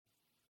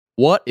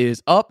What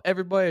is up,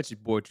 everybody? It's your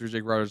boy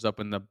Jake Riders up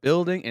in the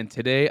building, and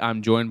today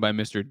I'm joined by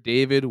Mr.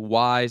 David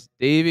Wise.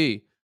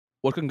 Davey,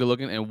 looking good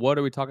looking, and what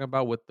are we talking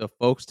about with the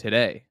folks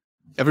today?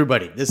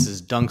 Everybody, this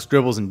is Dunks,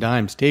 Dribbles, and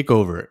Dimes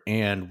Takeover,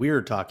 and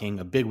we're talking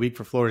a big week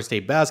for Florida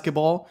State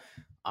basketball.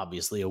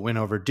 Obviously, a win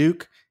over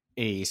Duke,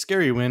 a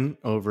scary win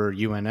over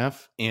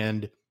UNF,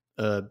 and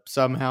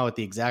somehow at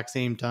the exact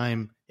same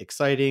time,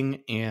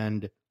 exciting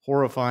and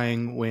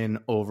horrifying win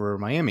over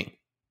Miami.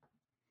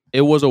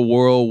 It was a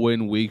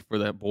whirlwind week for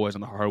the boys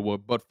on the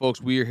hardwood, but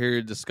folks, we are here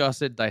to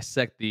discuss it,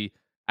 dissect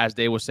as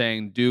Dave was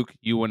saying, Duke,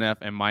 UNF,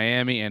 and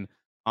Miami. And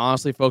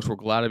honestly, folks, we're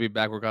glad to be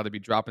back. We're glad to be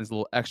dropping these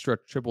little extra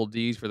triple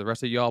Ds for the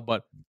rest of y'all.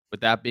 But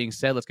with that being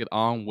said, let's get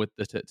on with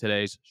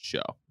today's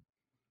show.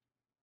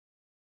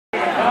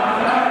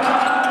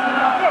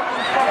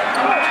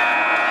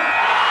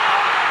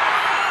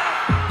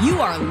 You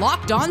are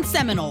Locked On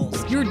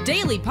Seminoles, your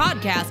daily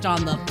podcast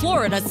on the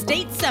Florida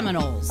State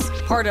Seminoles,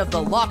 part of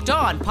the Locked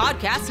On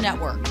Podcast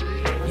Network.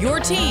 Your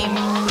team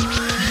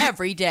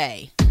every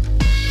day.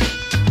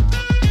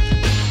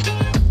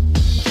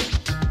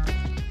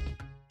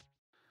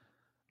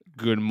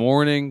 Good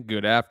morning,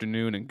 good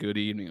afternoon, and good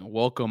evening, and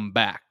welcome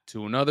back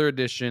to another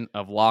edition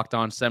of Locked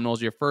On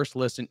Seminoles, your first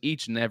listen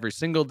each and every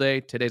single day.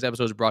 Today's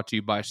episode is brought to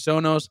you by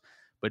Sonos,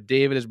 but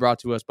David is brought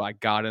to us by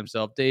God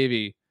himself.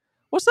 Davey,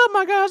 what's up,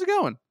 my guy? How's it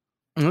going?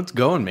 It's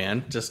going,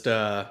 man. Just what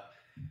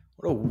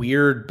a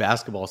weird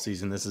basketball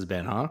season this has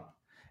been, huh?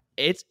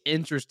 It's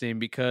interesting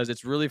because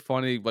it's really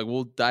funny. Like,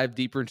 we'll dive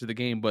deeper into the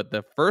game, but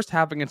the first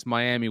half against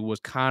Miami was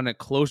kind of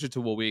closer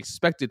to what we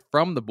expected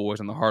from the boys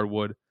on the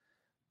hardwood.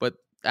 But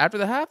after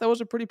the half, that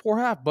was a pretty poor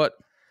half. But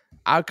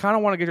I kind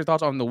of want to get your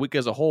thoughts on the week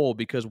as a whole,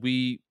 because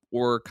we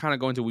were kind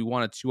of we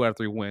wanted 2 out of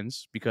 3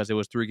 wins because it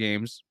was 3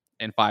 games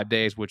in 5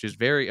 days, which is a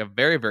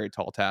very, very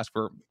tall task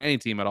for any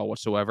team at all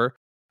whatsoever.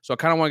 So I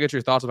kind of want to get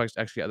your thoughts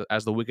actually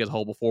as the week as a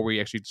whole before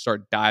we actually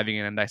start diving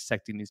in and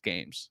dissecting these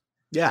games.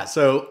 Yeah,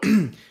 so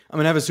I'm going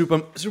to have a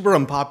super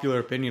unpopular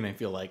opinion, I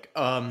feel like.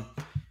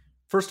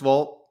 First of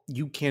all,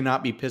 you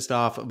cannot be pissed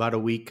off about a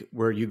week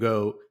where you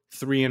go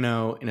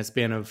 3-0 in a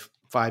span of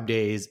 5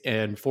 days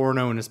and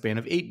 4-0 in a span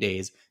of 8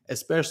 days,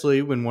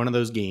 especially when one of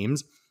those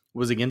games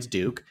was against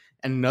Duke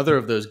and another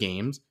of those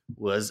games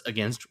was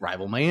against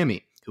rival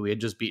Miami, who we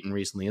had just beaten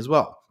recently as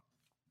well.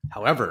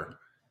 However,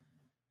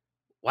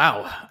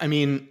 wow. I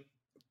mean,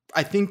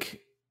 I think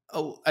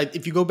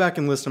if you go back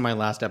and listen to my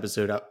last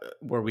episode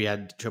where we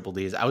had triple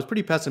Ds, I was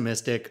pretty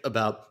pessimistic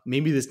about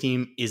maybe this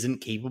team isn't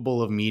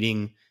capable of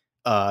meeting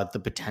the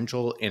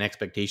potential and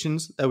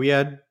expectations that we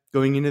had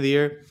going into the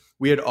year.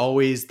 We had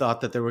always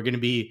thought that there were going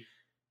to be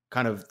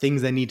kind of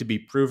things that need to be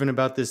proven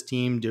about this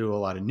team due to a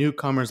lot of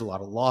newcomers, a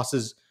lot of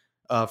losses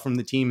from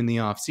the team in the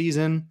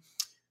offseason.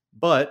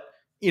 But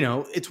you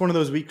know, it's one of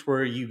those weeks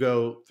where you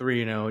go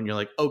 3-0 and you're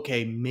like,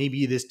 okay,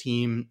 maybe this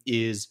team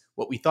is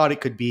what we thought it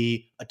could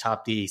be,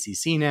 atop the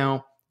ACC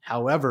now.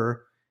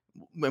 However,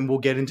 when we'll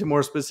get into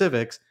more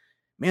specifics,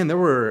 man, there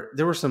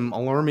were some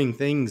alarming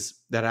things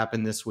that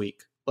happened this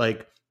week.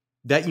 Like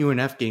that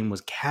UNF game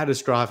was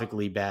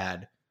catastrophically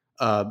bad.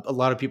 A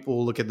lot of people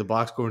will look at the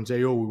box score and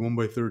say, oh, we won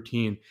by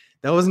 13.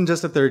 That wasn't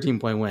just a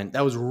 13-point win.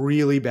 That was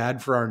really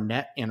bad for our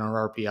net and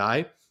our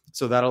RPI.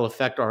 So that'll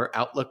affect our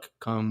outlook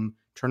come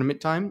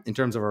tournament time in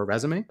terms of our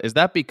resume. Is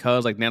that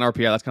because like net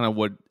RPI, that's kind of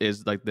what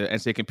is like the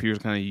NCAA computers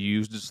kind of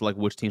use to select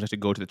which teams actually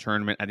go to the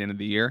tournament at the end of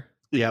the year?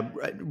 Yeah,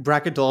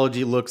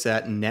 bracketology looks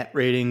at net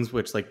ratings,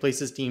 which like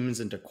places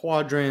teams into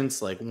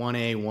quadrants like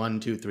 1A, 1,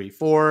 2, 3,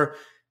 4.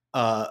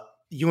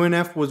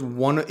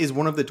 UNF is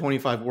one of the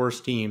 25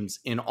 worst teams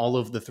in all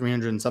of the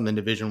 300 and something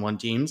Division I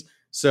teams.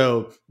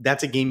 So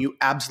that's a game you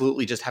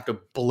absolutely just have to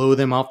blow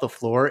them off the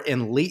floor.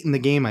 And late in the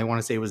game, I want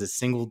to say it was a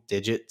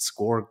single-digit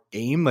score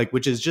game, like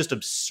which is just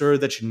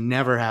absurd. That should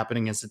never happen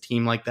against a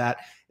team like that.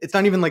 It's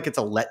not even like it's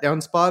a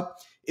letdown spot.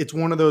 It's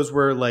one of those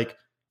where like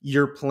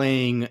you're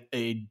playing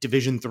a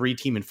Division III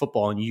team in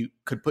football and you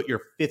could put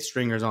your fifth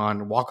stringers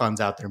on, walk-ons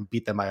out there and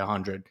beat them by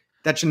 100.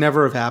 That should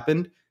never have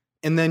happened.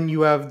 And then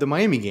you have the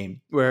Miami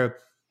game where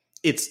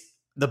it's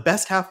the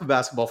best half of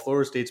basketball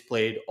Florida State's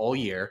played all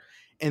year.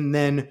 And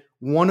then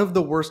one of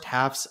the worst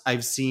halves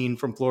I've seen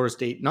from Florida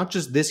State, not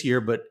just this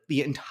year, but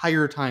the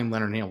entire time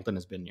Leonard Hamilton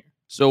has been here.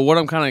 So what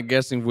I'm kind of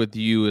guessing with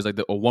you is like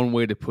one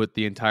way to put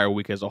the entire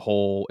week as a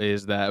whole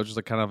is that it was just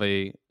like kind of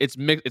it's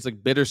mixed, it's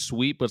like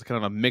bittersweet, but it's kind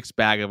of a mixed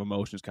bag of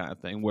emotions kind of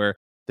thing, where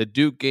the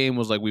Duke game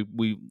was like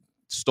we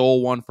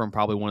stole one from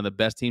probably one of the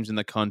best teams in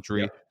the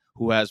country,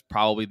 who has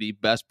probably the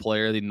best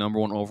player, the number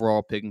 1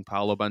 overall pick in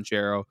Paolo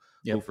Banchero,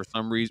 who for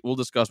some reason, we'll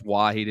discuss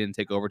why he didn't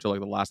take over till like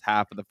the last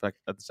half of the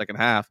second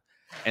half.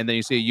 And then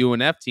you see a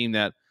UNF team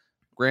that,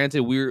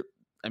 granted,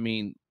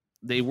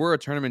 they were a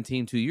tournament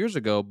team 2 years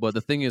ago, but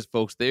the thing is,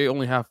 folks, they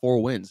only have 4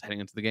 wins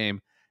heading into the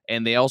game.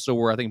 And they also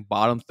were, I think,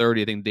 bottom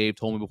 30. I think Dave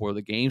told me before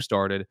the game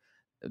started,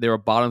 they were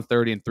bottom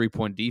 30 in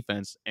 3-point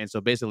defense. And so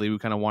basically, we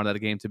kind of wanted that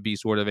game to be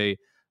sort of a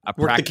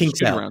practice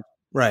shooting round.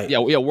 Right. Yeah,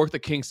 work the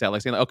kinks out.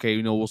 Like saying,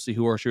 okay, we'll see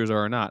who our shooters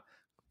are or not.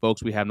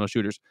 Folks, we have no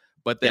shooters.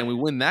 But then we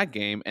win that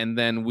game, and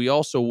then we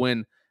also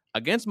win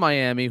against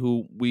Miami,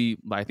 who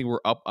I think we're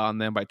up on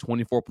them by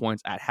 24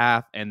 points at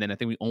half, and then I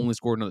think we only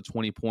scored another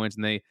 20 points,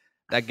 and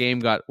that game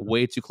got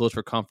way too close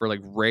for comfort,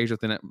 like raised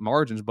within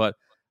margins. But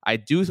I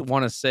do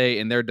want to say,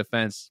 in their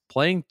defense,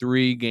 playing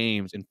 3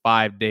 games in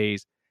 5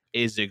 days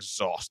is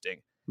exhausting.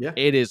 Yeah,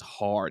 it is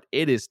hard,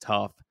 it is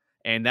tough,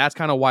 and that's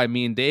kind of why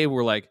me and Dave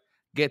were like,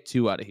 get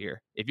 2 out of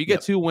here. If you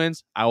get 2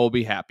 wins, I will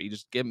be happy.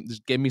 Just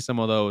give me some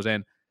of those.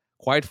 And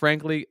quite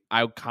frankly,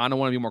 I kind of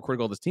want to be more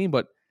critical of this team,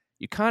 but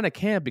you kind of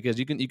can't, because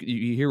you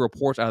hear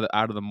reports out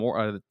of the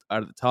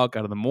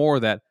more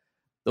that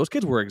those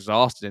kids were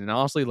exhausted. And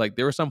honestly, like,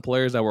 there were some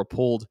players that were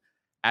pulled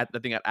I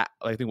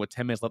think with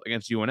 10 minutes left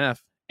against UNF,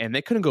 and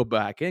they couldn't go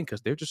back in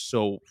because they're just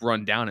so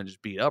run down and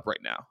just beat up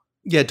right now.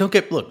 Yeah, don't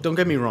get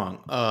me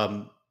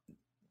wrong.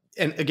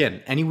 And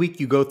again, any week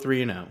you go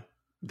 3-0,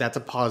 that's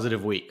a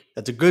positive week.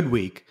 That's a good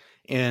week.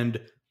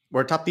 And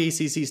we're atop the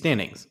ACC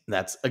standings.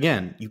 That's,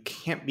 again, you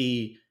can't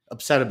be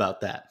upset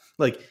about that.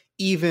 Like,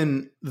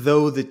 even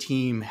though the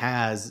team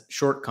has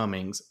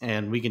shortcomings,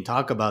 and we can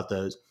talk about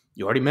those,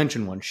 you already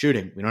mentioned one,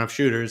 shooting. We don't have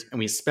shooters, and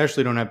we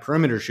especially don't have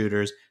perimeter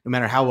shooters, no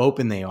matter how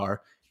open they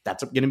are.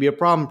 That's going to be a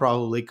problem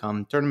probably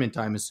come tournament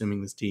time,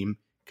 assuming this team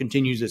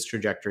continues its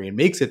trajectory and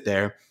makes it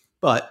there.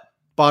 But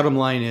bottom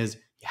line is,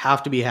 you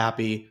have to be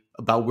happy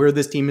about where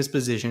this team is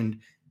positioned,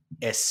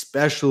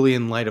 especially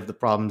in light of the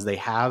problems they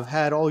have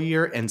had all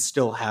year and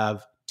still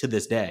have to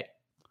this day.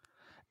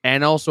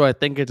 And also, I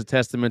think it's a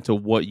testament to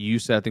what you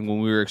said, I think,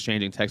 when we were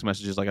exchanging text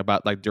messages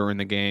about during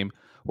the game,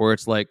 where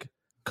it's like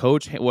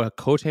what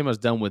Coach Ham has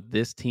done with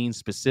this team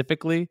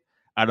specifically,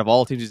 out of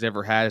all teams he's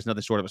ever had, is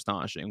nothing short of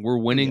astonishing. We're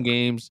winning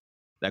games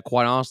that,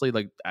 quite honestly,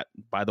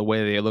 by the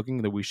way they're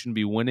looking, that we shouldn't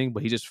be winning,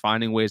 but he's just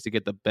finding ways to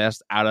get the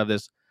best out of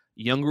this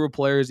young group of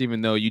players,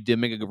 even though you did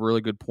make a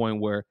really good point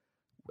where,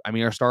 I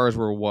mean, our stars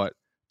were what?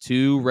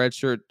 2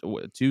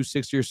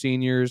 6-year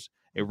seniors,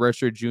 a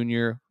redshirt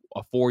junior,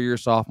 a 4-year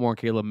sophomore,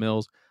 Caleb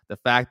Mills. The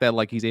fact that,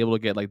 like, he's able to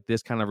get, like,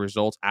 this kind of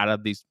results out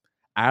of these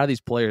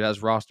players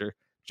as roster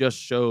just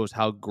shows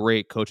how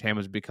great Coach Ham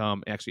has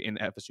become actually in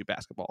FSU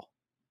basketball.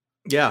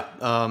 Yeah.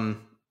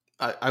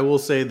 I will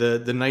say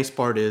the nice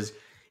part is,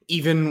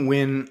 even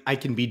when I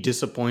can be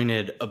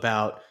disappointed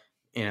about,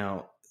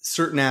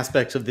 certain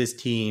aspects of this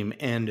team,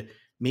 and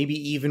maybe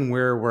even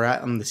where we're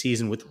at in the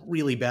season with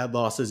really bad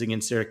losses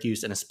against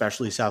Syracuse and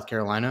especially South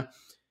Carolina,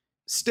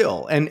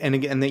 still, and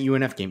again, the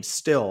UNF game,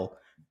 still,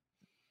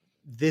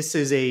 this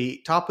is a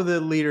top of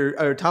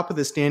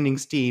the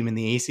standings team in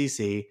the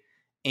ACC,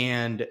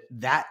 and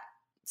that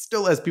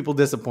still has people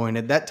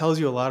disappointed. That tells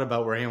you a lot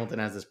about where Hamilton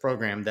has this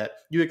program, that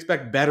you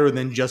expect better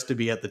than just to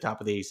be at the top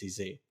of the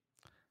ACC.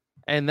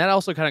 And that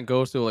also kind of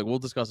goes to, like, we'll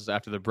discuss this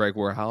after the break,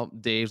 where how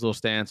Dave's little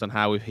stance on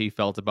how he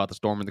felt about the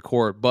storm in the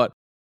court. But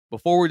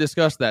before we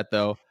discuss that,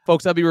 though,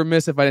 folks, I'd be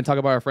remiss if I didn't talk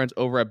about our friends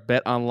over at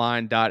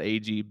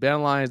betonline.ag.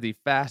 BetOnline is the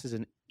fastest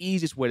and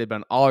easiest way to bet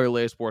on all your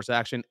latest sports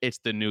action. It's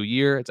the new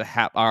year. It's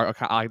I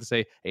like to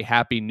say a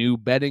happy new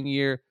betting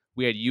year.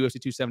 We had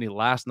UFC 270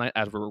 last night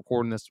as we're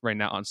recording this right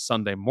now on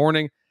Sunday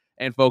morning.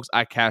 And, folks,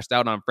 I cashed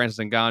out on Francis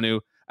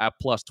Ngannou at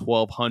plus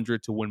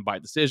 1,200 to win by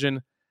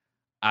decision.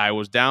 I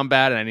was down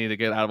bad, and I needed to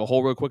get out of a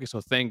hole real quick,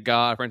 so thank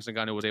God Francis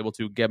Ngannou was able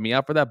to get me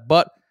out for that.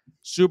 But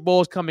Super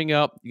Bowl is coming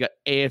up. You got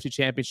AFC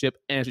Championship,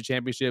 NFC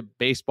Championship,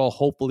 baseball.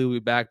 Hopefully we'll be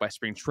back by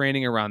spring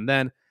training around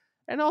then.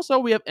 And also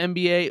we have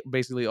NBA,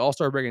 basically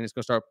All-Star break, and it's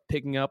going to start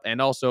picking up. And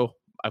also,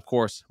 of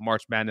course,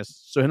 March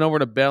Madness. So head over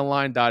to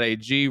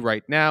betonline.ag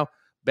right now.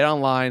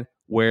 BetOnline,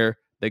 where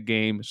the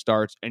game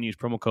starts, and use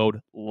promo code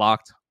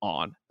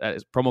LOCKEDON. That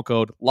is promo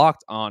code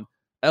LOCKEDON,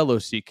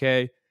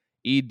 LOCKEDON.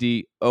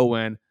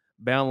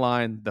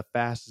 BetOnline, the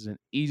fastest and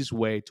easiest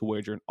way to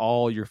wager in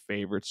all your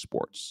favorite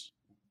sports.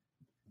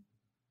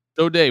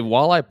 So, Dave,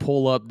 while I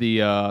pull up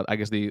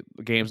the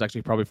games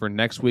actually probably for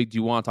next week, do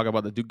you want to talk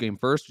about the Duke game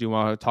first, or do you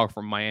want to talk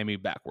from Miami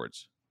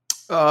backwards?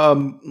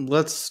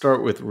 Let's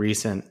start with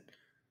recent.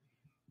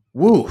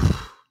 Woo,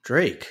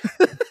 Drake.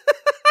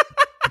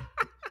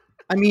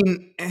 I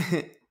mean,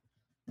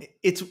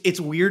 it's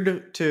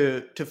weird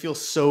to feel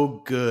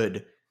so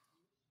good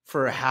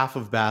for a half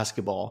of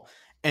basketball,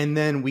 and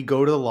then we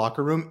go to the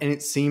locker room, and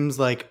it seems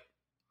like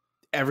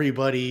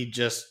everybody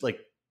just, like,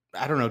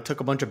 I don't know, took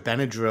a bunch of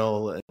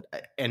Benadryl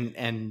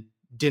and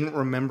didn't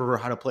remember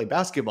how to play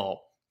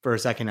basketball for a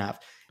second half.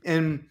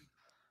 And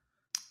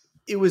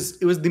it was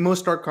the most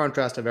stark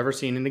contrast I've ever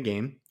seen in a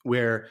game,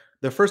 where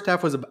the first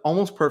half was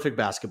almost perfect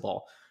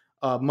basketball.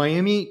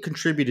 Miami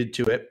contributed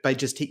to it by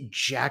just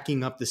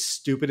jacking up the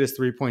stupidest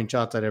 3-point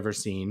shots I'd ever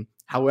seen.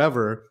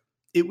 However,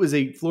 it was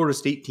a Florida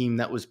State team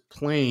that was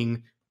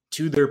playing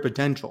to their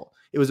potential.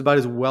 It was about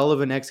as well of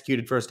an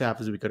executed first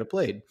half as we could have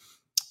played.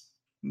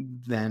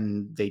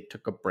 Then they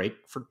took a break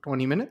for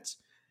 20 minutes,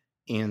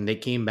 and they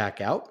came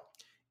back out,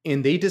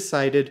 and they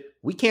decided,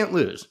 we can't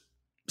lose.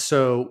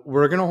 So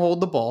we're going to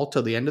hold the ball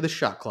till the end of the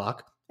shot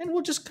clock, and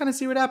we'll just kind of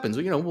see what happens.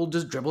 We'll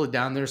just dribble it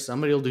down there.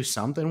 Somebody will do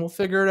something. We'll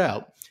figure it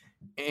out.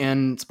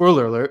 And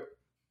spoiler alert,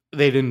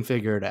 they didn't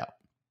figure it out.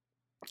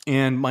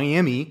 And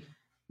Miami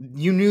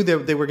you knew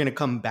that they were going to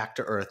come back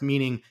to earth,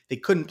 meaning they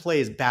couldn't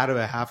play as bad of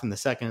a half in the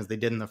second as they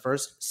did in the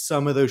first.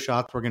 Some of those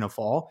shots were going to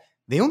fall.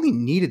 They only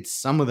needed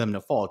some of them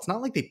to fall. It's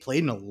not like they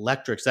played an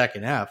electric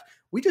second half.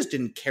 We just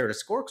didn't care to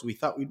score because we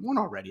thought we'd won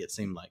already, it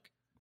seemed like.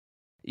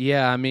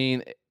 Yeah, I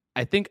mean,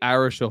 I think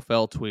Ira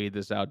Schofel tweeted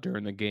this out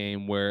during the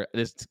game where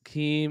this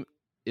team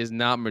is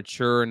not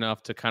mature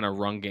enough to kind of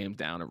run games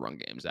down and run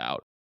games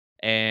out.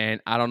 And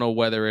I don't know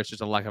whether it's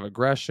just a lack of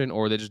aggression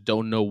or they just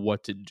don't know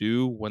what to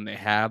do when they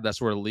have that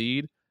sort of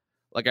lead.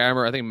 Like I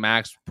remember, I think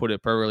Max put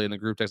it perfectly in the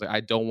group text. Like, I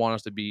don't want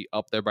us to be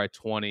up there by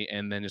 20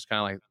 and then just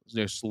kind of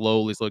like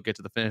slowly get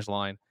to the finish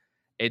line.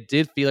 It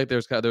did feel like there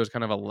was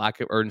kind of a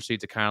lack of urgency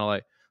to kind of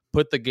like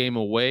put the game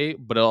away,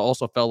 but it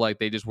also felt like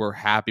they just were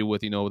happy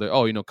with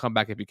come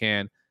back if you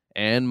can.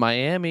 And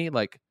Miami,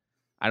 like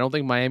I don't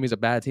think Miami's a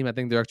bad team. I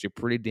think they're actually a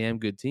pretty damn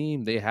good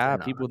team. They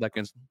have people that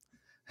can.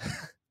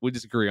 We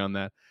disagree on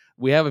that.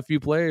 We have a few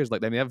players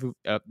like they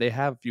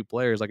have a few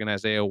players like an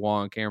Isaiah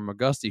Wong, Cameron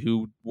McGusty,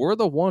 who were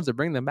the ones that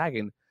bring them back.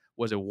 And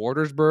was it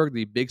Watersburg,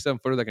 the big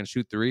 7-footer that can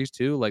shoot threes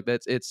too? Like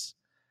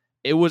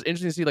it was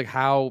interesting to see like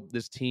how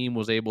this team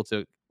was able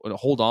to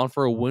hold on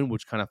for a win,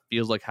 which kind of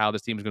feels like how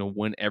this team is going to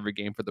win every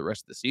game for the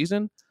rest of the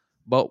season.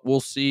 But we'll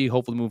see.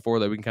 Hopefully, move forward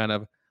that we can kind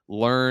of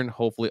learn,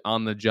 hopefully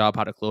on the job,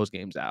 how to close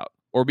games out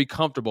or be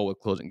comfortable with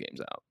closing games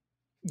out.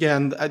 Yeah,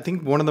 and I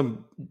think one of the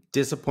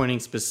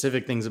disappointing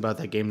specific things about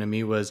that game to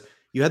me was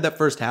you had that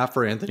first half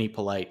for Anthony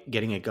Polite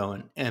getting it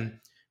going. And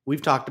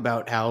we've talked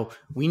about how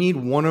we need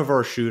one of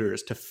our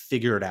shooters to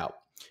figure it out,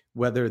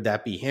 whether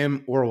that be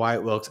him or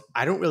Wyatt Wilkes.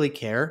 I don't really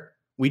care.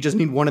 We just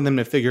need one of them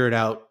to figure it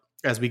out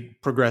as we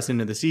progress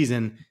into the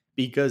season,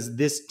 because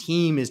this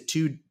team is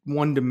too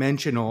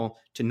one-dimensional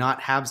to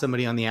not have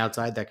somebody on the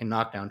outside that can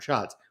knock down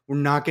shots. We're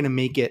not going to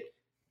make it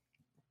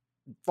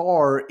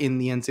far in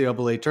the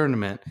NCAA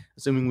tournament,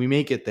 assuming we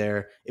make it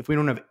there, if we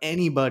don't have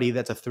anybody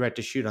that's a threat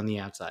to shoot on the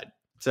outside.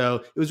 So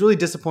it was really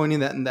disappointing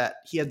that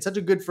he had such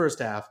a good first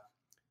half.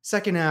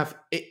 Second half,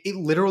 it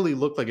literally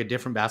looked like a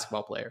different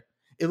basketball player.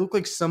 It looked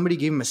like somebody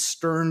gave him a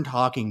stern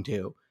talking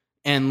to,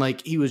 and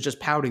like he was just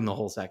pouting the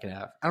whole second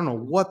half. I don't know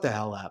what the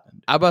hell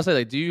happened. I was about to say,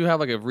 like, do you have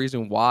like a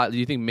reason why? Do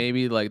you think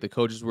maybe like the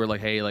coaches were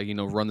like, hey, like,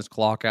 run this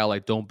clock out,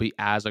 like don't be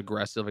as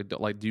aggressive, like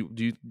don't, like do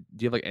you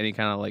have like any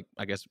kind of like,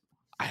 I guess,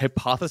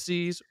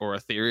 hypotheses or a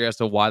theory as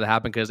to why that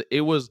happened? Because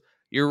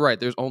you're right,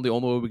 there's only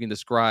way we can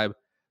describe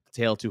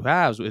the tale of two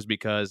halves is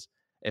because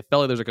it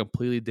felt like there's a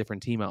completely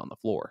different team out on the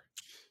floor.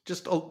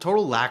 Just a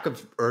total lack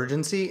of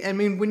urgency. I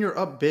mean, when you're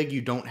up big,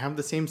 you don't have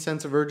the same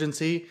sense of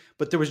urgency,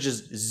 but there was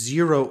just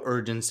zero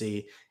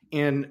urgency.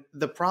 And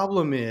the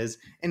problem is,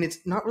 and it's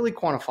not really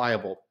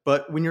quantifiable,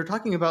 but when you're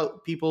talking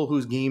about people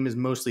whose game is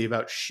mostly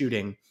about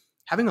shooting,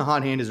 having a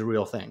hot hand is a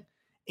real thing.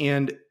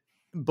 And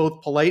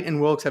both Polite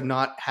and Wilkes have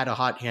not had a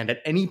hot hand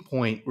at any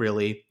point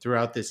really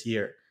throughout this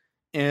year.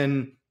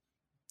 And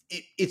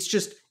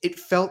it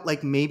felt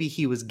like maybe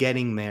he was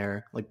getting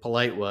there, like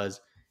Polite was.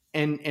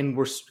 And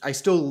I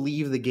still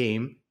leave the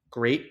game.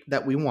 Great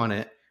that we won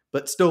it,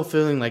 but still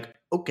feeling like,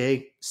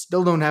 okay,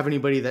 still don't have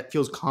anybody that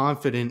feels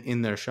confident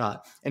in their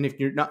shot. And if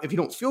you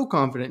don't feel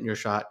confident in your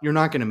shot, you're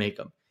not going to make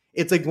them.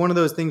 It's like one of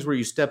those things where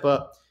you step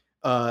up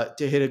to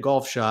hit a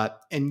golf shot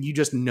and you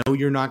just know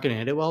you're not going to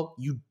hit it well.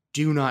 You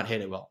do not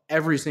hit it well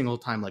every single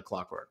time, like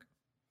clockwork.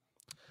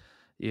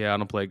 Yeah, I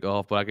don't play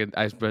golf, but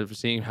I've been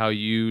seeing how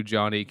you,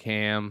 Johnny,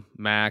 Cam,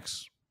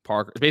 Max,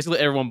 Parker, basically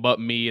everyone but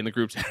me in the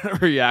group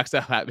chat reacts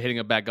to hitting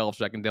a bad golf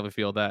shot. I can definitely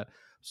feel that.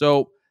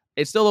 So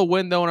it's still a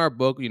win, though, in our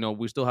book.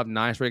 We still have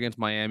 9 straight against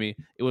Miami.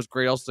 It was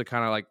great also to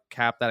kind of like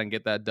cap that and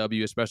get that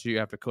W, especially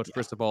after Coach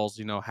Cristobal's,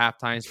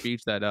 halftime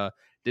speech that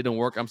didn't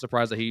work. I'm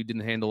surprised that he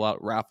didn't handle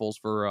out raffles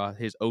for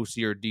his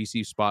OC or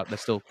DC spot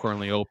that's still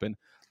currently open.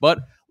 But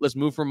let's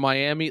move from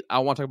Miami. I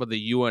want to talk about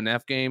the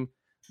UNF game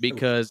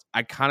because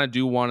I kind of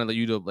do want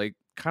you to like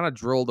kind of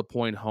drill the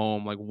point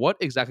home. Like, what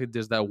exactly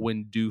does that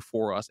win do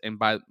for us? And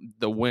by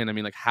the win, I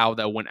mean like how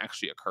that win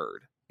actually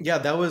occurred. Yeah,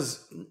 that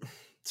was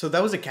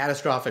a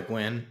catastrophic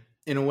win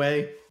in a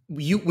way.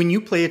 When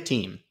you play a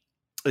team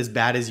as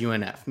bad as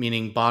UNF,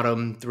 meaning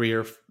bottom 3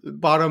 or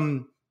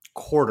bottom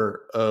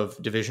quarter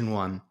of Division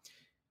I,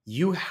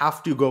 you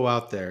have to go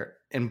out there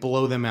and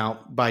blow them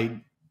out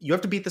you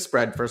have to beat the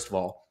spread, first of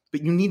all,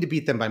 but you need to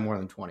beat them by more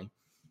than 20.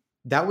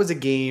 That was a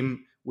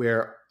game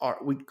where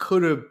we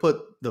could have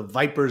put the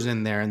Vipers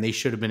in there and they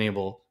should have been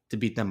able to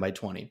beat them by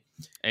 20.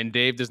 And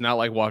Dave does not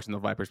like watching the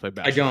Vipers play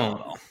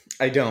basketball.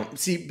 I don't.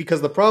 See,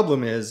 because the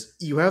problem is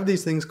you have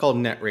these things called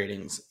net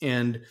ratings,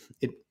 and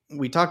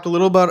we talked a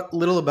little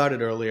about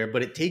it earlier,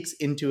 but it takes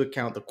into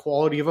account the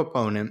quality of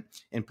opponent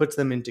and puts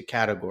them into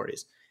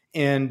categories.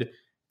 And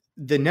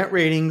the net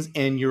ratings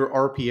and your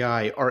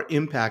RPI are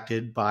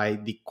impacted by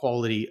the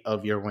quality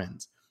of your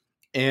wins.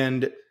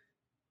 And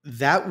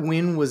that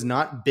win was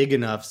not big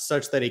enough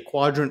such that a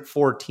quadrant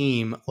 4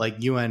 team like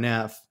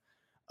UNF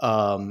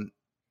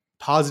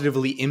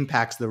positively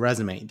impacts the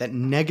resume. That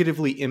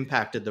negatively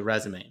impacted the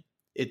resume.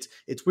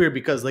 It's weird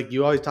because like we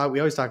always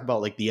talk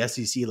about like the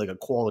SEC like a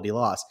quality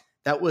loss.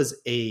 That was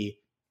a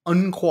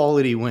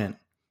unquality win.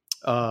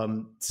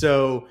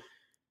 So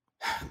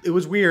it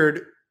was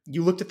weird.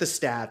 You looked at the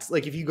stats.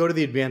 Like if you go to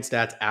the advanced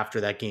stats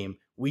after that game,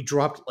 we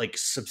dropped like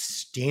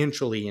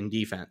substantially in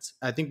defense.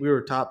 I think we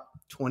were top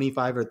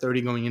 25 or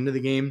 30 going into the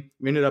game.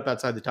 We ended up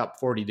outside the top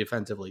 40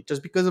 defensively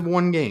just because of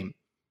one game,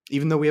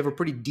 even though we have a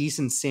pretty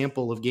decent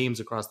sample of games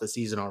across the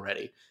season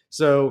already.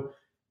 So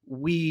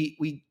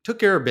we took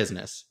care of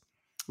business.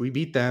 We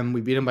beat them.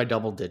 We beat them by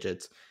double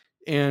digits.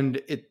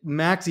 And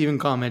Max even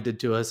commented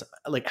to us,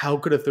 like, how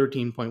could a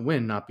 13-point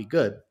win not be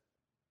good?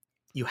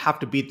 You have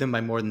to beat them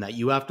by more than that.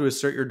 You have to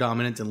assert your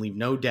dominance and leave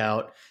no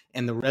doubt.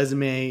 And the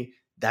resume,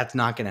 that's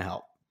not going to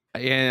help.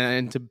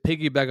 And to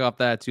piggyback off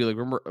that too, like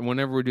remember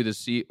whenever we do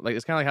it's kind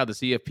of like how the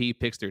CFP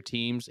picks their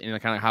teams,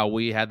 and kind of how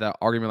we had that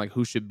argument like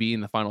who should be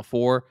in the Final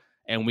Four,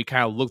 and we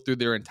kind of look through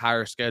their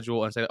entire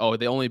schedule and say, oh,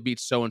 they only beat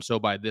so and so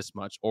by this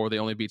much, or they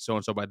only beat so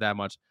and so by that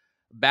much.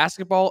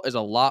 Basketball is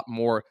a lot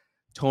more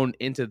toned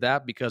into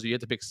that because you have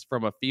to pick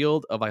from a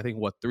field of I think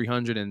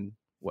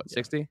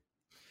 60.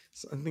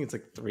 So I think it's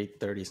like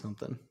 330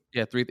 something.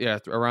 Yeah,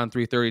 around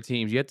 330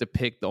 teams. You have to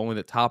pick only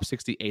the top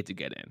 68 to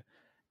get in.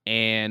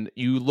 And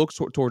you look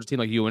towards a team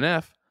like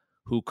UNF,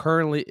 who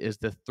currently is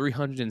the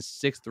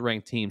 306th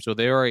ranked team. So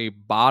they are a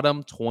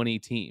bottom 20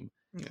 team.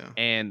 Yeah.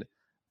 And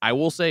I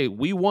will say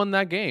we won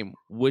that game,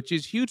 which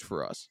is huge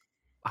for us.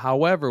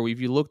 However, if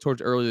you look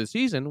towards early this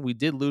season, we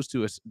did lose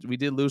to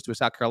a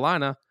South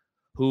Carolina,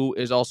 who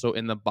is also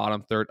in the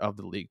bottom third of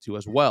the league too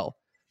as well.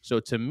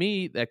 So to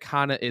me, that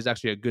kind of is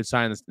actually a good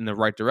sign in the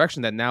right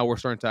direction that now we're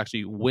starting to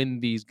actually win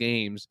these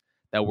games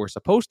that we're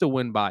supposed to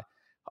win by.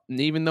 And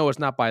even though it's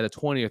not by the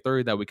 20 or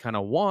 30 that we kind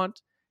of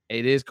want,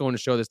 it is going to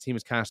show this team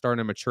is kind of starting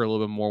to mature a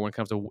little bit more when it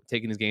comes to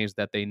taking these games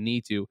that they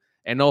need to.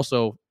 And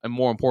also, and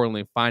more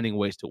importantly, finding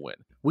ways to win.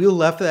 We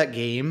left that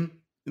game,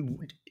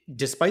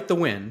 despite the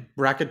win,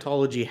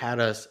 Bracketology had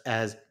us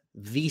as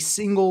the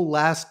single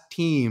last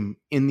team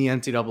in the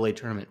NCAA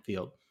tournament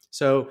field.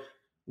 So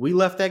we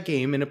left that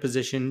game in a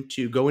position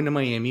to go into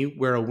Miami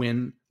where a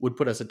win would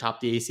put us atop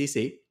the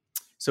ACC.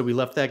 So we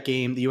left that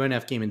game, the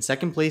UNF game, in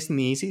second place in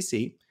the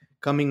ACC,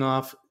 coming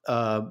off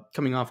a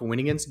win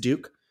against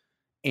Duke.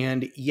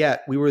 And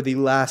yet we were the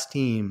last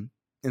team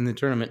in the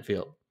tournament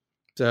field.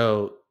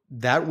 So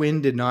that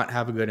win did not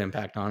have a good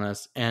impact on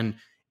us. And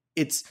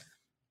it's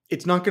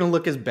not going to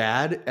look as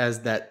bad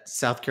as that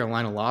South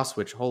Carolina loss,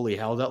 which holy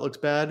hell, that looks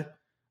bad.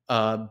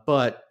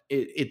 But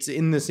it's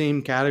in the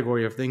same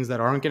category of things that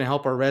aren't going to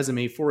help our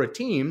resume for a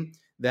team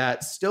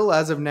that still,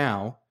 as of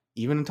now,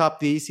 even atop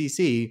the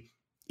ACC,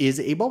 is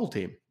a bubble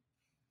team.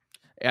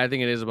 Yeah, I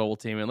think it is a bubble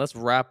team. And let's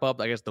wrap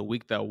up, I guess, the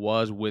week that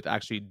was with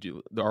actually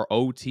our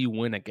OT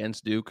win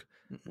against Duke,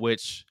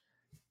 which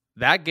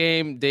that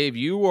game, Dave,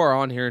 you were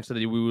on here and said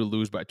that we would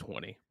lose by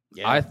 20.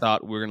 Yeah. I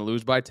thought we were going to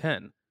lose by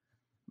 10.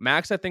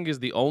 Max, I think, is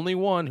the only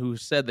one who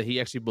said that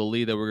he actually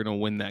believed that we were going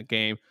to win that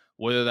game.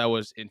 Whether that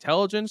was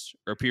intelligence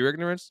or pure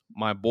ignorance,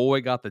 my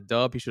boy got the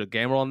dub. He should have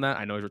gambled on that.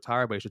 I know he's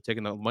retired, but he should have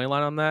taken the money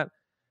line on that.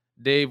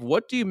 Dave,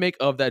 what do you make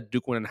of that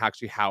Duke win and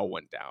actually how it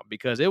went down?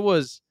 Because it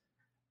was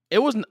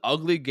an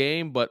ugly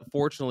game, but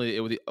fortunately,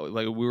 it was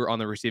like we were on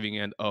the receiving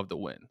end of the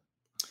win.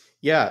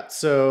 Yeah.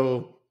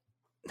 So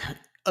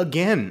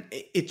again,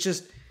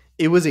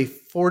 it was a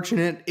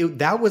fortunate.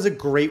 That was a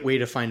great way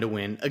to find a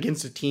win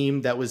against a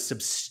team that was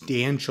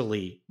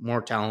substantially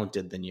more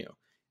talented than you.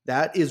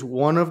 That is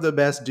one of the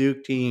best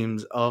Duke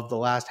teams of the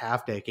last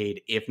half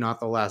decade, if not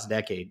the last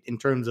decade, in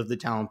terms of the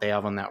talent they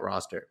have on that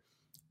roster.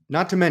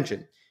 Not to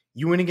mention,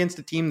 you went against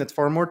a team that's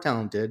far more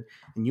talented,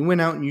 and you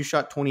went out and you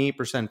shot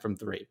 28% from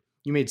three.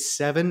 You made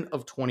 7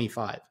 of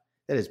 25.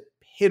 That is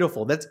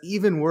pitiful. That's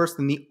even worse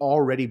than the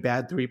already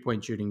bad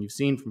three-point shooting you've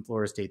seen from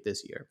Florida State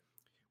this year.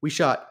 We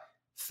shot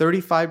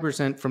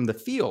 35% from the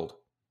field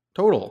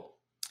total.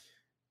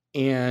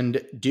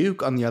 And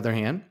Duke, on the other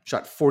hand,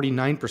 shot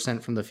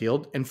 49% from the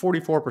field and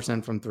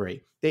 44% from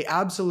three. They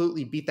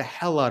absolutely beat the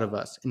hell out of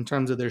us in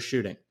terms of their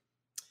shooting.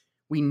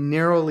 We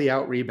narrowly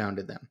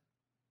out-rebounded them.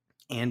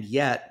 And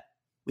yet,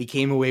 we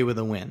came away with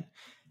a win.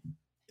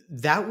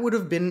 That would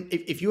have been,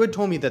 if you had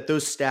told me that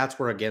those stats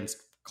were against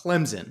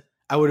Clemson,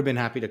 I would have been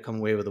happy to come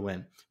away with a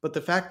win. But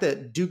the fact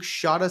that Duke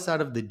shot us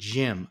out of the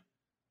gym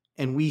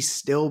and we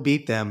still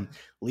beat them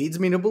leads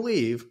me to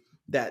believe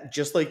that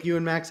just like you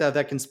and Max have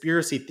that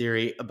conspiracy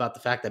theory about the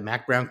fact that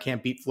Mac Brown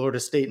can't beat Florida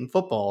State in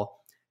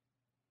football,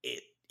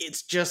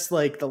 it's just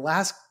like the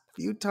last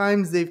few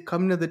times they've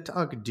come to the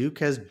talk, Duke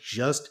has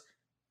just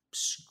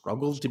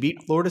struggled to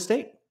beat Florida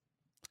State.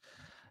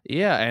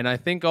 Yeah, and I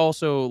think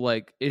also,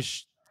 like,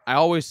 I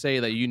always say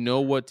that you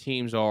know what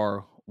teams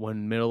are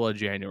when middle of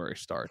January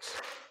starts.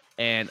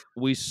 And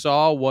we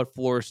saw what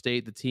Florida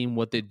State, the team,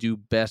 what they do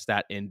best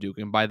at in Duke.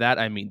 And by that,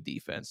 I mean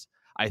defense.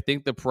 I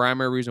think the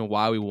primary reason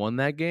why we won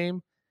that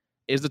game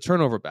is the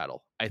turnover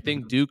battle. I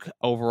think Duke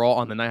overall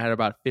on the night had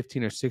about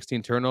 15 or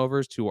 16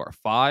 turnovers to our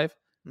 5,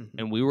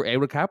 and we were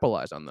able to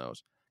capitalize on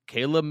those.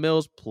 Caleb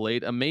Mills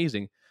played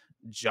amazing.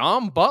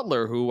 John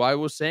Butler, who I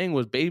was saying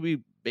was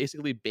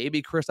basically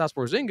baby Kristaps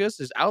Porzingis,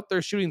 is out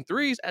there shooting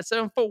threes at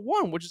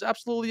 7'1", which is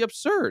absolutely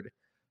absurd.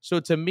 So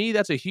to me,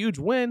 that's a huge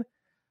win.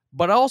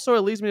 But also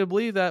it leads me to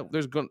believe that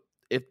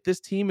if this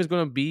team is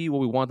going to be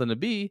what we want them to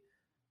be,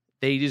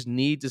 they just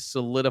need to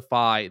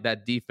solidify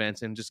that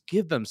defense and just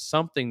give them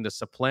something to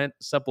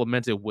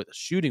supplement it with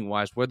shooting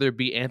wise, whether it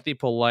be Anthony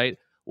Polite,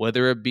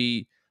 whether it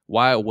be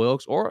Wyatt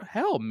Wilkes, or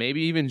hell,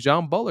 maybe even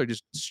John Butler.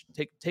 Just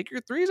take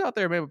your threes out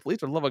there, man. Please,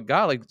 for the love of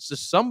God, like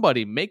just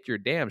somebody make your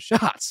damn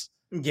shots.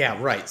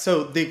 Yeah, right.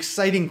 So the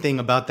exciting thing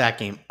about that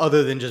game,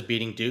 other than just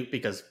beating Duke,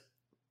 because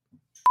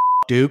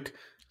Duke,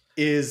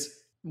 is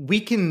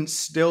we can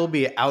still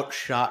be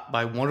outshot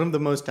by one of the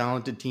most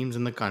talented teams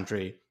in the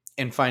country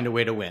and find a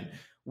way to win.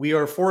 We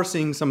are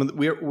forcing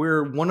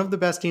we're one of the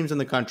best teams in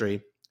the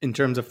country in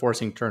terms of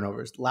forcing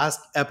turnovers. Last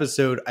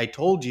episode, I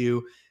told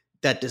you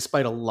that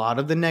despite a lot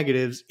of the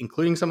negatives,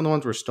 including some of the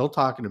ones we're still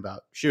talking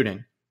about,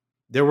 shooting,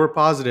 there were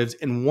positives,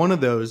 and one of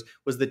those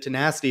was the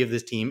tenacity of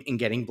this team in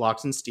getting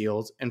blocks and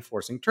steals and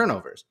forcing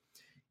turnovers.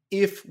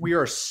 If we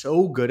are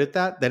so good at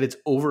that it's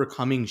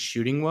overcoming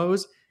shooting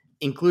woes,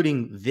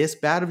 including this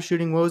bad of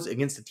shooting woes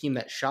against a team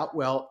that shot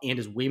well and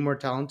is way more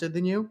talented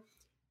than you,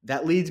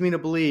 that leads me to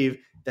believe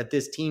that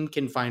this team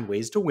can find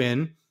ways to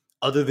win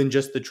other than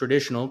just the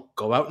traditional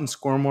go out and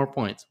score more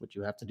points, which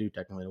you have to do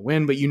technically to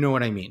win, but you know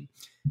what I mean.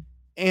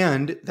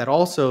 And that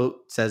also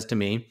says to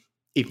me,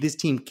 if this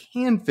team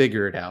can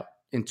figure it out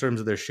in terms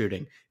of their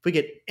shooting, if we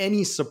get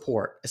any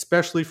support,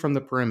 especially from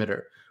the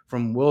perimeter,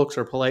 from Wilkes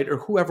or Polite or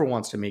whoever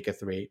wants to make a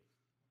three,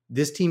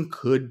 this team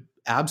could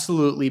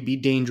absolutely be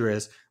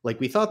dangerous like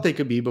we thought they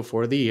could be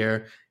before the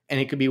year. And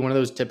it could be one of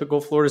those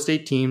typical Florida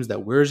State teams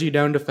that wears you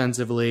down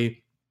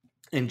defensively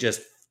and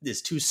just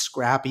is too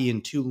scrappy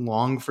and too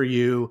long for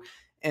you.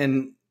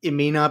 And it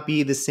may not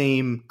be the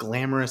same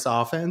glamorous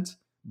offense,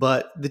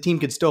 but the team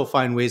could still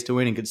find ways to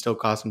win and could still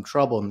cause some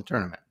trouble in the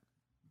tournament.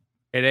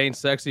 It ain't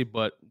sexy,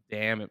 but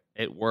damn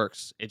it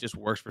works. It just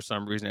works for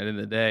some reason at the end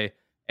of the day.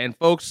 And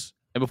folks,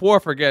 and before I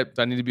forget,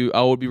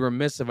 I would be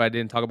remiss if I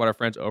didn't talk about our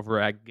friends over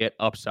at Get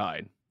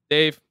Upside.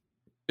 Dave,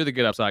 you're the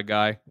Get Upside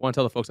guy. Want to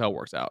tell the folks how it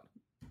works out?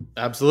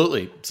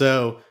 Absolutely.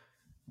 So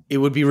it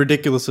would be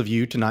ridiculous of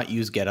you to not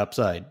use Get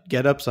Upside.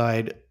 Get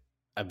Upside,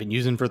 I've been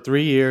using for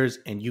 3 years,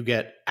 and you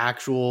get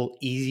actual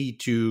easy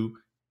to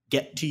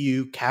get to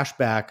you cash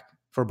back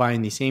for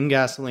buying the same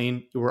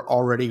gasoline you were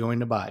already going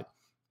to buy.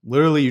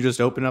 Literally, you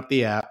just open up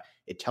the app.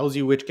 It tells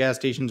you which gas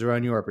stations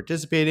around you are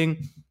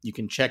participating. You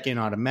can check in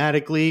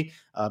automatically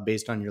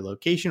based on your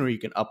location, or you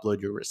can upload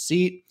your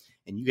receipt,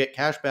 and you get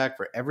cash back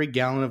for every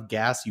gallon of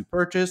gas you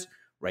purchase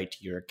right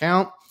to your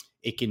account.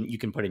 You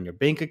can put in your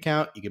bank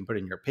account. You can put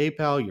in your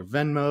PayPal, your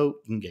Venmo.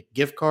 You can get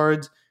gift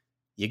cards.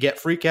 You get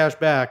free cash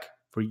back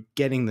for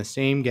getting the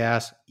same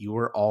gas you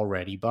were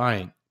already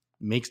buying.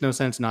 Makes no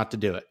sense not to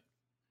do it.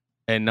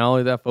 And not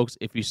only that, folks,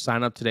 if you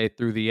sign up today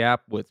through the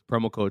app with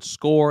promo code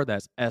SCORE,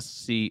 that's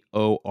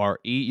SCORE,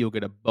 you'll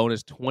get a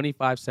bonus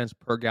 25 cents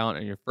per gallon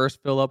on your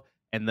first fill up,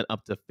 and then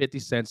up to 50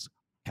 cents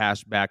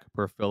cash back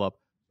per fill up.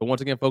 But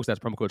once again, folks, that's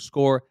promo code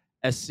SCORE,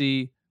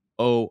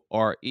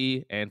 SCORE.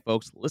 And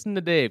folks, listen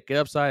to Dave. Get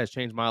Upside has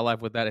changed my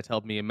life with that. It's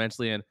helped me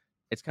immensely, and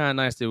it's kind of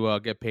nice to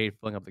get paid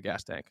filling up the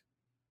gas tank.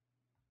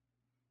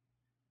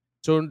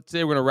 So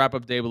today we're going to wrap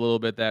up, Dave, a little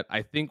bit that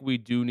I think we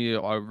do need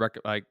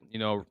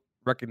to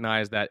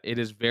recognize that it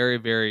is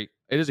it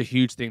is a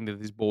huge thing that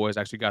these boys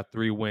actually got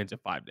 3 wins in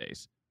 5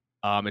 days.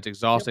 It's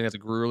exhausting. Yep. It's a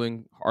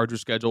grueling,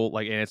 arduous schedule.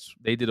 And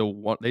they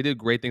did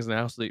great things in the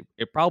house.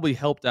 It probably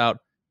helped out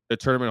the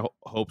tournament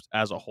hopes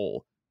as a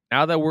whole.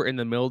 Now that we're in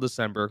the middle of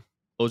December,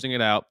 closing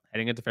it out,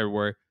 heading into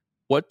February,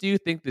 what do you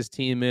think this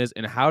team is,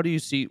 and what do you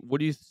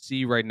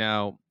see right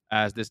now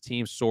as this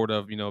team sort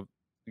of,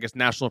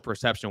 national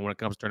perception when it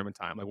comes to tournament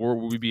time? Like,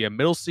 will we be a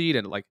middle seed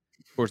and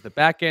towards the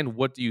back end?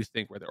 What do you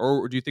think we're there?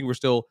 Or do you think we're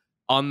still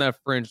on that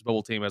fringe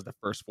bubble team as the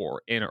first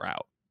 4, in or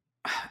out?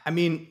 I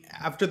mean,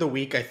 after the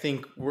week, I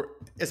think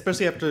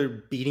especially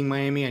after beating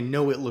Miami, I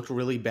know it looked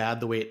really bad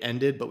the way it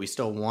ended, but we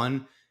still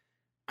won.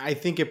 I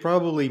think it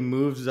probably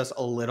moves us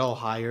a little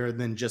higher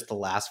than just the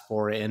last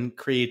 4 in,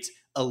 creates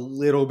a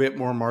little bit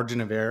more margin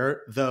of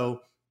error,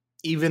 though,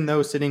 even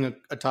though sitting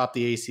atop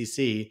the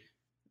ACC,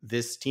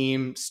 this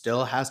team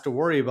still has to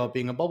worry about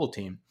being a bubble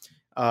team.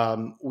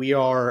 We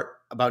are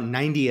about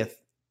 90th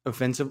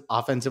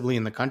offensively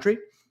in the country.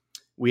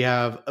 We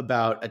have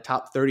about a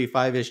top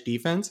 35-ish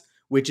defense,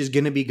 which is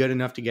going to be good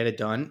enough to get it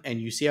done.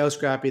 And you see how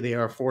scrappy they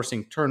are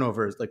forcing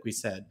turnovers, like we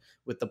said,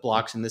 with the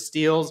blocks and the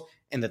steals,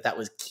 and that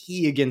was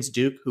key against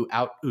Duke,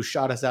 who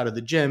shot us out of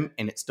the gym,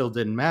 and it still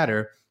didn't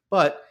matter.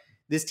 But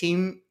this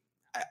team,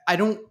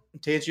 to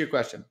answer your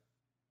question,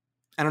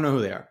 I don't know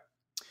who they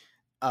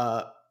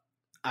are.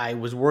 I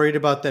was worried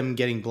about them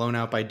getting blown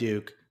out by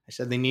Duke. I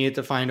said they needed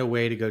to find a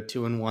way to go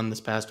 2-1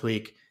 this past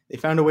week. They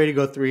found a way to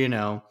go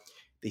 3-0.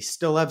 They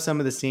still have some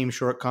of the same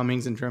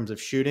shortcomings in terms of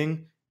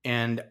shooting,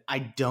 and I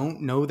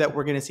don't know that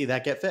we're going to see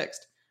that get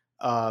fixed.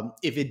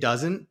 If it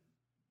doesn't,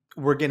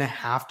 we're going to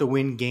have to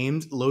win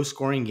games,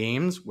 low-scoring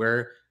games,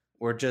 where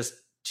we're just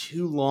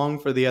too long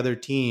for the other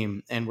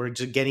team, and we're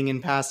just getting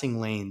in passing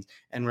lanes,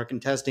 and we're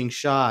contesting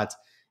shots,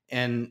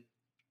 and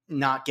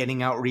not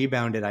getting out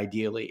rebounded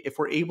ideally. If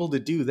we're able to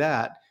do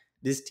that,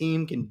 this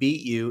team can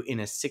beat you in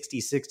a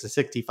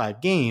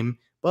 66-65 game,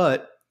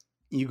 but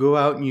you go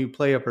out and you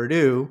play a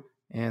Purdue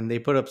and they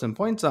put up some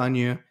points on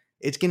you,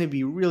 it's going to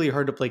be really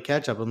hard to play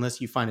catch up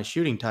unless you find a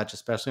shooting touch,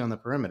 especially on the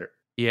perimeter.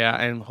 Yeah,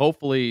 and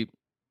hopefully,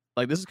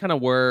 like, this is kind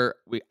of where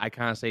I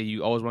kind of say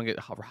you always want to get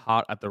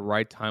hot at the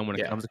right time when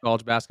it comes to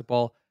college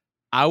basketball.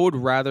 I would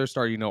rather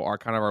start, getting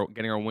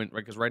our win,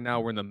 right? Because right now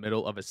we're in the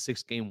middle of a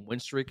 6-game win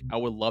streak. I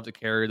would love to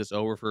carry this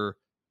over for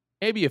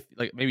maybe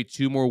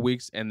 2 more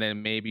weeks, and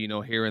then maybe,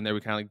 here and there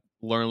we kind of like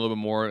learn a little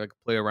bit more, like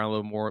play around a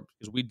little more,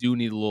 because we do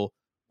need a little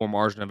more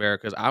margin of error.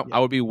 Because I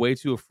would be way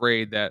too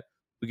afraid that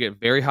we get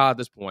very hot at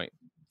this point.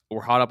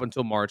 We're hot up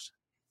until March.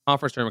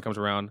 Conference tournament comes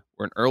around.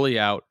 We're an early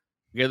out.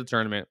 We get the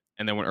tournament,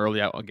 and then we're early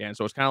out again.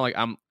 So it's kind of like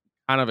I'm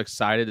kind of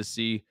excited to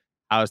see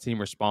how this team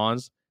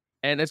responds.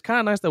 And it's kind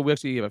of nice that we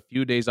actually have a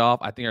few days off.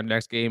 I think our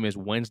next game is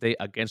Wednesday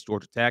against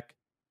Georgia Tech.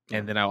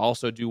 And then I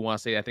also do want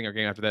to say I think our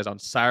game after that is on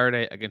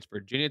Saturday against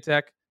Virginia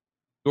Tech.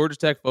 Georgia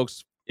Tech,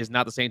 folks, is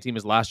not the same team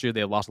as last year.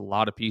 They have lost a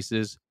lot of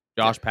pieces.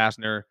 Josh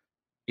Pastner,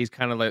 he's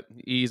kind of like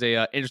he's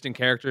a interesting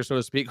character, so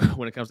to speak,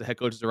 when it comes to head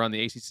coaches around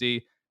the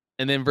ACC.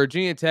 And then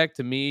Virginia Tech,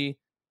 to me,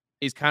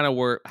 is kind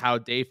of how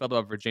Dave felt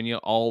about Virginia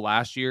all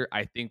last year.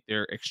 I think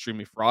they're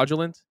extremely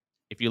fraudulent.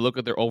 If you look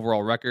at their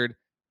overall record,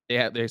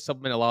 they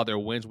supplement a lot of their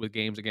wins with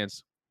games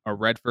against a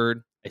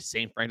Redford, a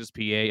St. Francis,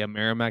 PA, a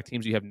Merrimack,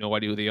 teams you have no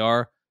idea who they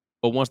are.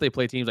 But once they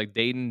play teams like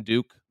Dayton,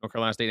 Duke, North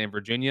Carolina State, and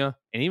Virginia,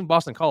 and even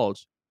Boston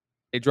College,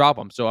 they drop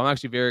them. So I'm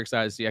actually very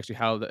excited to see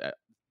how the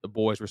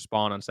boys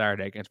respond on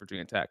Saturday against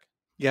Virginia Tech.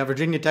 Yeah,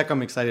 Virginia Tech,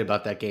 I'm excited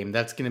about that game.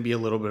 That's going to be a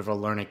little bit of a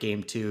learn it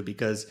game too,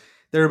 because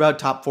they're about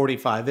top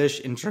 45-ish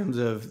in terms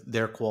of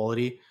their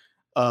quality.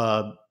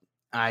 I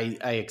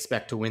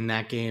expect to win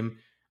that game.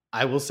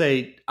 I will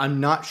say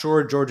I'm not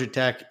sure Georgia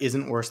Tech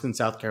isn't worse than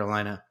South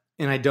Carolina,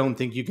 and I don't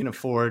think you can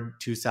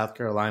afford 2 South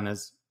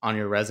Carolinas on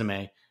your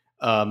resume.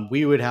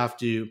 We would have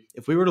to,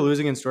 if we were to lose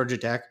against Georgia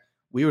Tech,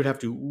 we would have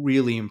to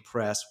really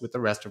impress with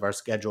the rest of our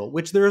schedule,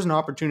 which there is an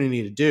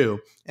opportunity to do.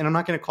 And I'm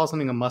not going to call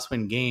something a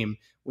must-win game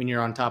when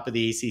you're on top of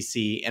the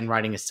ACC and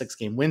riding a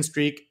 6-game win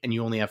streak and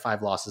you only have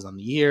 5 losses on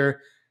the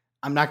year.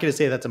 I'm not going to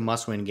say that's a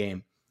must-win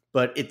game,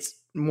 but it's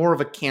more of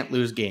a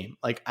can't-lose game.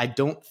 Like, I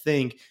don't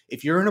think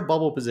if you're in a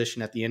bubble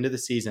position at the end of the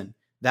season,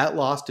 that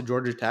loss to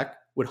Georgia Tech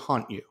would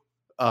haunt you.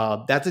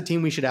 That's a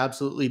team we should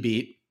absolutely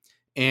beat.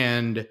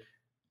 And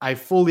I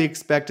fully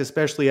expect,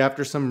 especially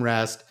after some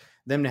rest,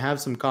 them to have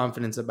some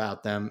confidence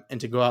about them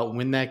and to go out and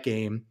win that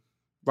game,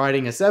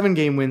 riding a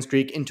 7-game win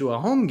streak into a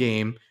home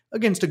game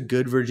against a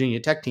good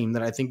Virginia Tech team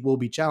that I think will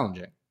be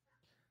challenging.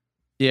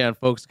 Yeah, and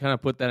folks, kind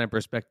of put that in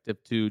perspective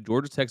too.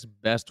 Georgia Tech's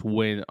best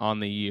win on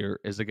the year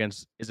is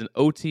an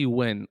OT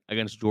win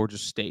against Georgia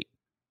State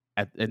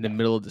in the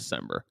middle of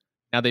December.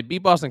 Now, they beat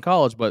Boston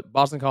College, but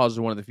Boston College is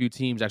one of the few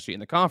teams actually in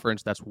the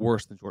conference that's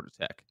worse than Georgia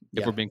Tech,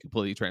 if we're being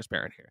completely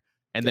transparent here.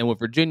 And then with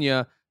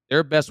Virginia,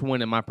 their best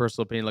win, in my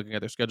personal opinion, looking at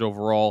their schedule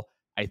overall,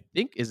 I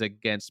think is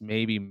against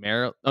maybe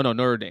Maryland. Oh, no,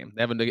 Notre Dame.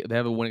 They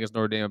have a win against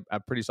Notre Dame,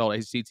 a pretty solid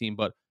ACC team.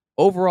 But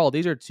overall,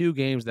 these are 2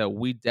 games that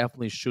we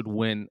definitely should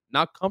win.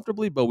 Not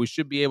comfortably, but we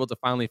should be able to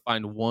finally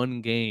find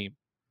one game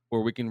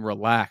where we can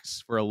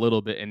relax for a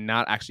little bit and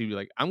not actually be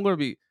like,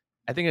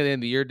 I think at the end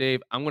of the year,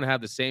 Dave, I'm going to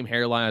have the same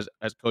hairline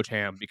as Coach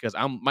Ham, because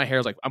my hair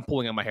is like I'm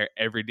pulling out my hair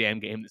every damn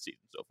game this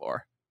season so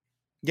far.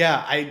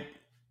 Yeah, I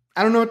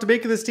don't know what to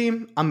make of this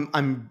team.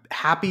 I'm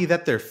happy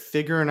that they're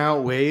figuring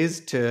out ways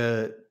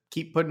to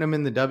keep putting them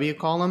in the W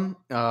column.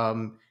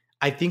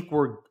 I think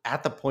we're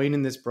at the point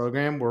in this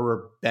program where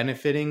we're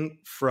benefiting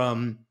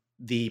from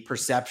the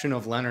perception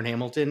of Leonard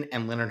Hamilton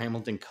and Leonard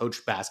Hamilton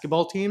coached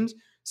basketball teams.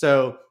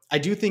 So I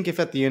do think if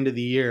at the end of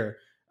the year,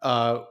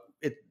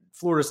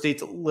 Florida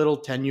State's a little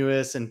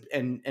tenuous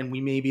and we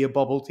may be a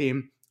bubble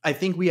team, I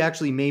think we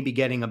actually may be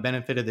getting a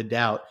benefit of the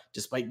doubt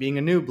despite being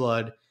a new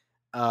blood.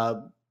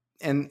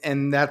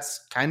 And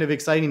that's kind of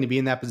exciting to be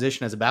in that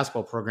position as a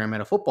basketball program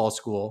at a football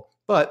school.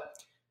 But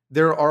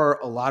there are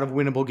a lot of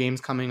winnable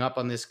games coming up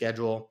on this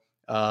schedule.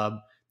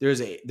 There's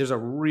a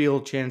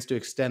real chance to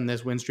extend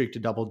this win streak to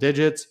double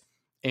digits.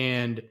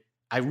 And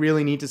I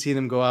really need to see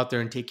them go out there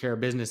and take care of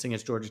business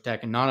against Georgia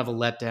Tech and not have a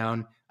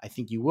letdown. I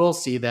think you will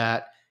see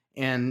that.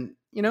 And,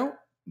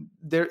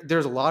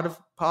 there's a lot of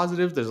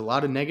positives, there's a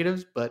lot of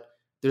negatives, but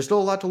there's still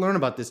a lot to learn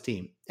about this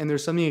team. And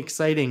there's something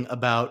exciting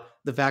about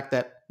the fact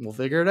that we'll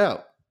figure it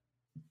out.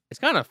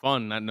 It's kind of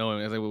fun not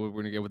knowing what we're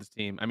going to get with this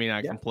team. I mean,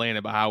 I complain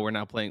about how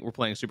we're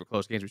playing super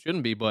close games we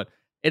shouldn't be, but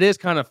it is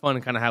kind of fun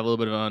to kind of have a little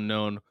bit of an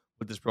unknown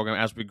with this program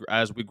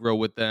as we grow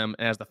with them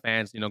and as the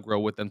fans, grow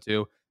with them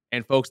too.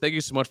 And folks, thank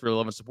you so much for your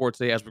love and support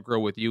today as we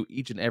grow with you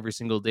each and every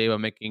single day by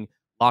making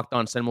Locked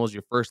On Seminoles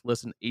your first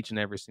listen each and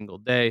every single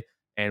day.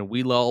 And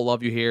we all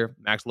love you here.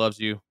 Max loves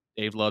you.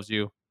 Dave loves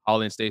you.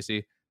 Holly and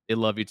Stacy, they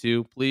love you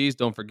too. Please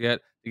don't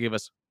forget to give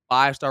us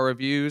 5-star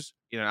reviews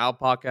in an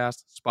Apple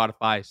Podcast,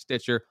 Spotify,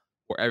 Stitcher,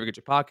 wherever you get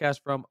your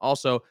podcast from.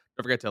 Also,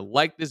 don't forget to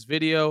like this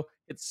video,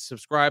 hit the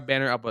subscribe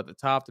banner up at the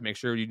top to make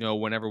sure you know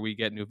whenever we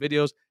get new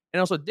videos.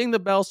 And also ding the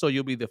bell so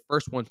you'll be the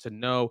first one to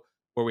know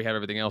where we have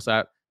everything else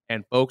at.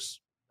 And folks,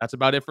 that's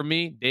about it for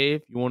me.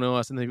 Dave, you want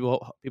to send the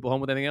people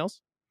home with anything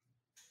else?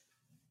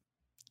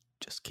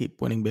 Just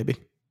keep winning, baby.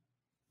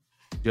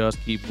 Just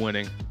keep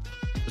winning.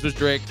 This was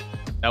Drake.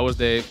 That was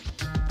Dave.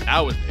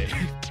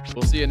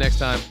 We'll see you next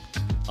time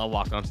on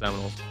Locked On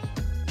Seminoles.